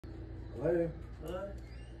Hello. Hello?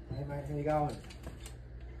 Hey mate, how you going?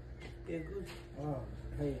 Yeah, good. Oh,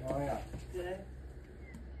 hey, how are you? Yeah.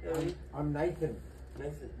 How are you? I'm Nathan.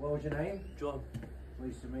 Nathan. What was your name? John.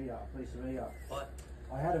 Pleased to meet you. Pleased to meet you. Hi.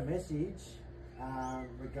 I had a message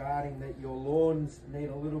regarding that your lawns need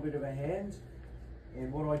a little bit of a hand,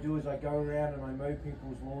 and what I do is I go around and I mow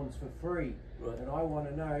people's lawns for free. Right. And I want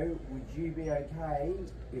to know, would you be okay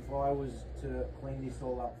if I was to clean this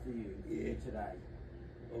all up for you today?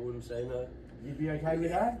 I wouldn't say no. You'd be okay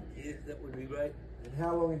with that? Yeah, that would be great. And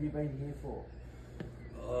how long have you been here for?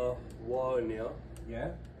 A while now.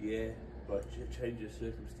 Yeah? Yeah, but change of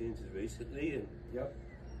circumstances recently, and Yep.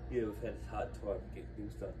 yeah, we've had a hard time getting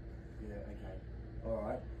things done. Yeah, okay.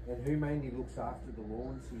 Alright. And who mainly looks after the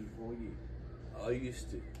lawns here for you? I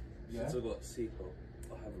used to. Yeah? Since I got sick,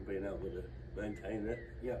 I haven't been able to maintain it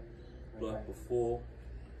Yep. Okay. like before.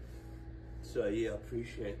 So yeah, I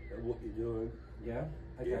appreciate what you're doing. Yeah?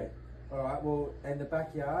 Okay. Yeah. Alright, well, and the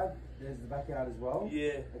backyard, there's the backyard as well?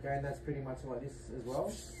 Yeah. Okay, and that's pretty much like this as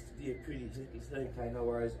well? Yeah, pretty exactly the same. Okay, no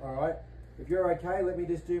worries. Alright, if you're okay, let me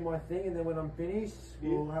just do my thing, and then when I'm finished,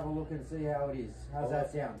 we'll have a look and see how it is. How's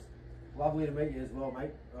that sound? Lovely to meet you as well,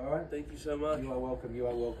 mate. Alright? Thank you so much. You are welcome, you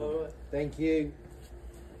are welcome. Alright. Thank you.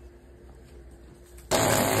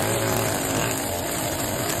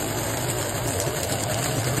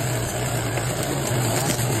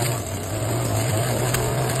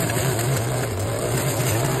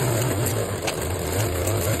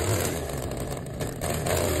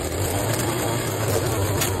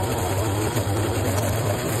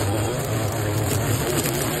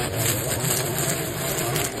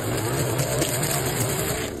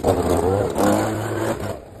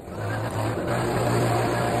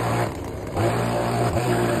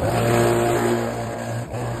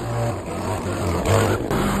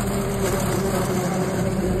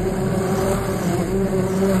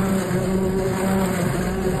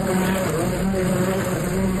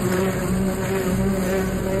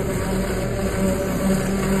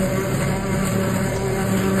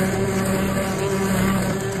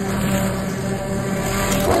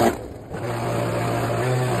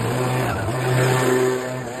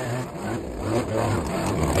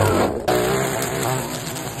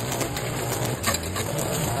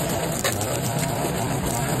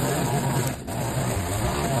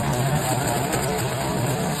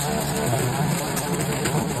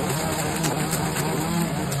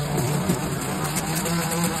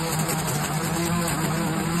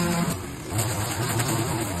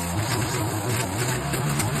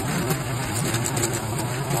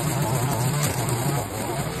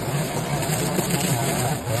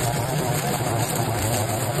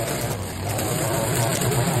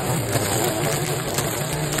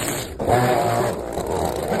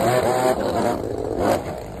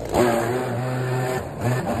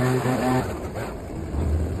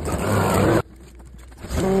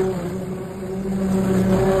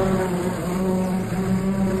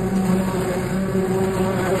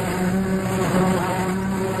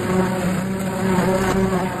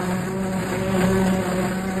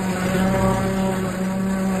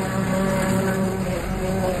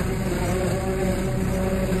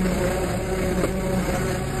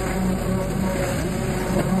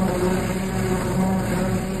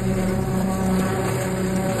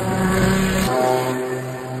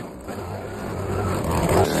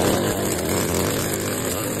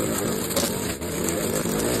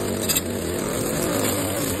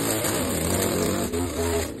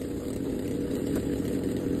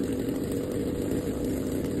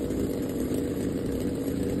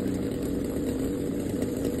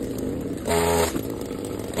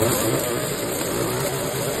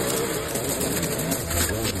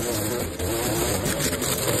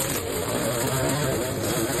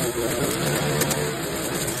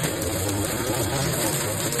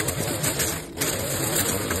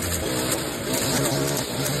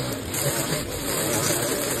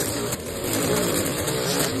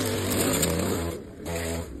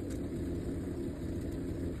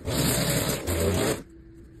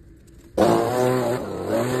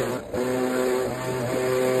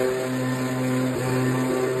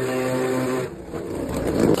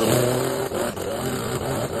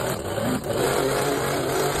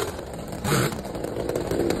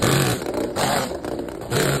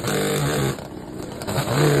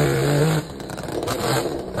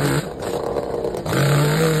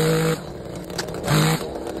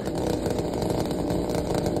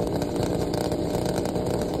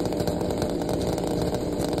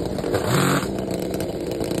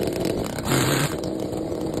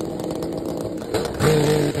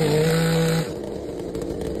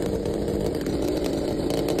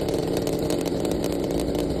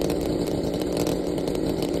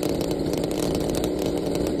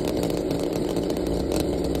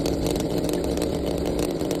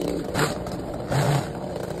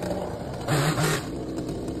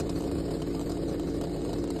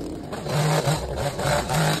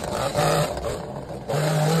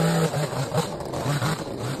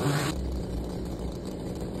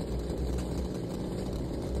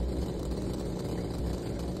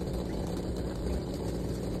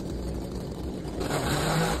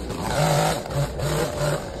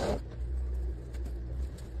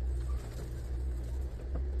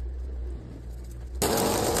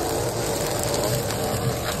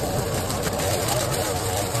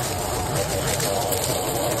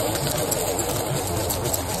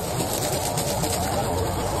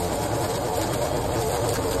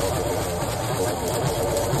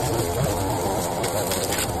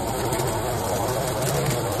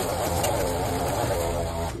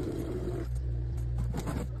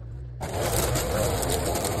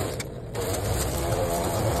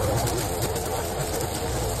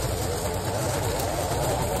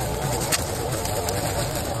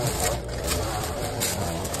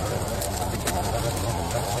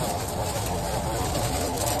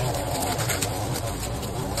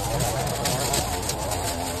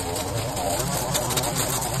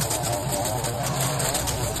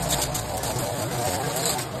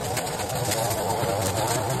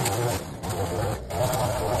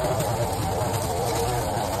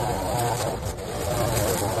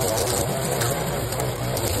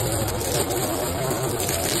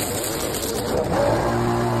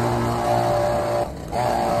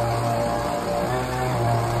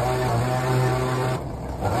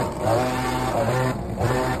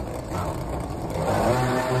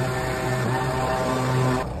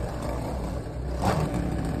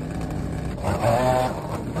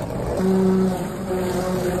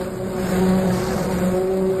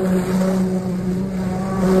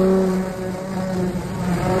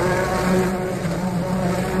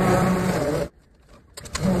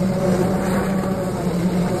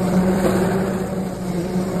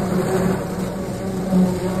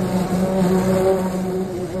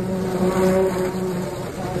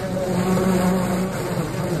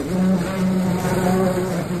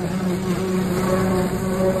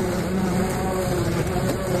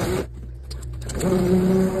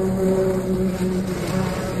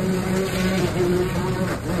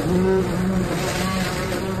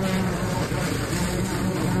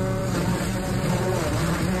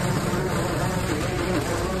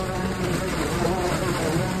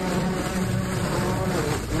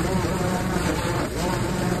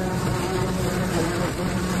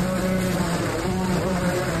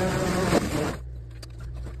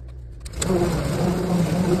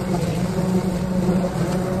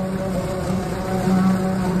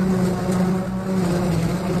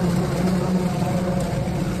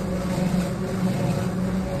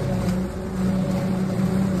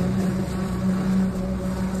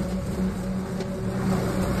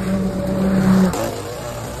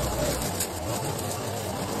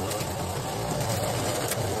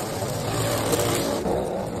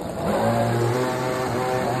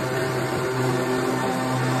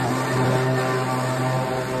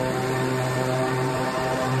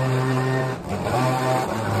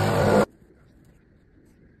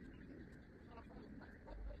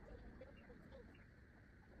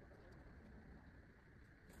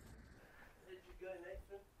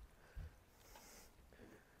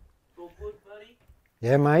 All good, buddy?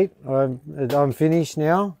 Yeah, mate. I'm finished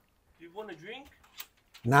now. Do you want a drink?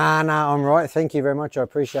 Nah, I'm right. Thank you very much. I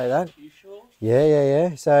appreciate that. You sure?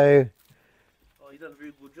 Yeah. So, Oh, you done a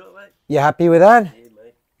very good job, mate. you happy with that? Yeah,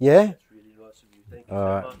 mate. Yeah? That's really nice of you. Thank you All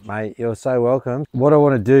so right, much. mate. You're so welcome. What I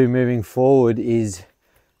want to do moving forward is,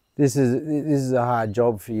 this is a hard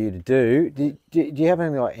job for you to do. Do you have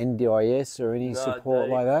any like NDIS or any support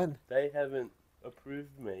like that? They haven't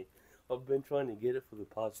approved me. I've been trying to get it for the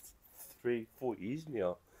past 3-4 years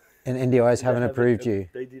now. And NDIS haven't approved you?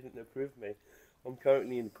 They didn't approve me. I'm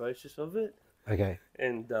currently in the process of it. Okay.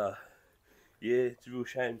 And yeah, it's a real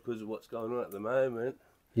shame because of what's going on at the moment.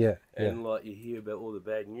 Yeah. And like you hear about all the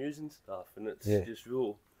bad news and stuff, and it's just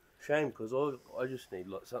real shame because I just need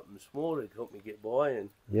like something small to help me get by, and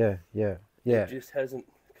Yeah. it just hasn't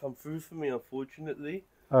come through for me, unfortunately.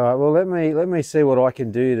 All right. Well, let me see what I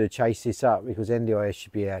can do to chase this up, because NDIS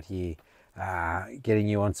should be out here getting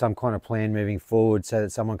you on some kind of plan moving forward so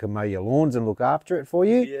that someone can mow your lawns and look after it for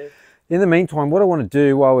you. Yeah. In the meantime, what I want to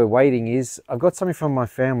do while we're waiting is, I've got something from my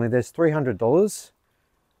family. There's $300.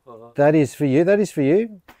 That is for you. That is for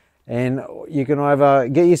you. And you can either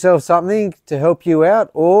get yourself something to help you out,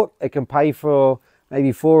 or it can pay for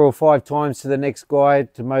maybe 4 or 5 times to the next guy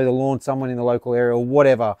to mow the lawn, someone in the local area or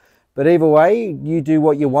whatever. But either way, you do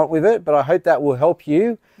what you want with it. But I hope that will help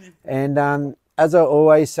you. And as I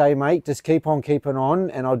always say, mate, just keep on keeping on,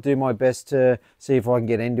 and I'll do my best to see if I can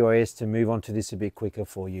get NDIS to move on to this a bit quicker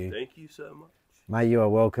for you. Thank you so much. Mate, you are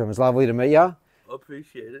welcome. It's lovely to meet you. I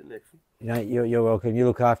appreciate it, Nathan. You know, you're welcome. You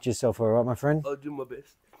look after yourself, all right, my friend? I'll do my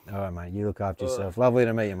best. All right, mate. You look after yourself. Lovely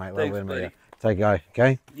to meet you, mate. Lovely Thanks, to meet buddy. you. Take care,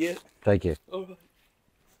 okay? Yeah. Take care. All right.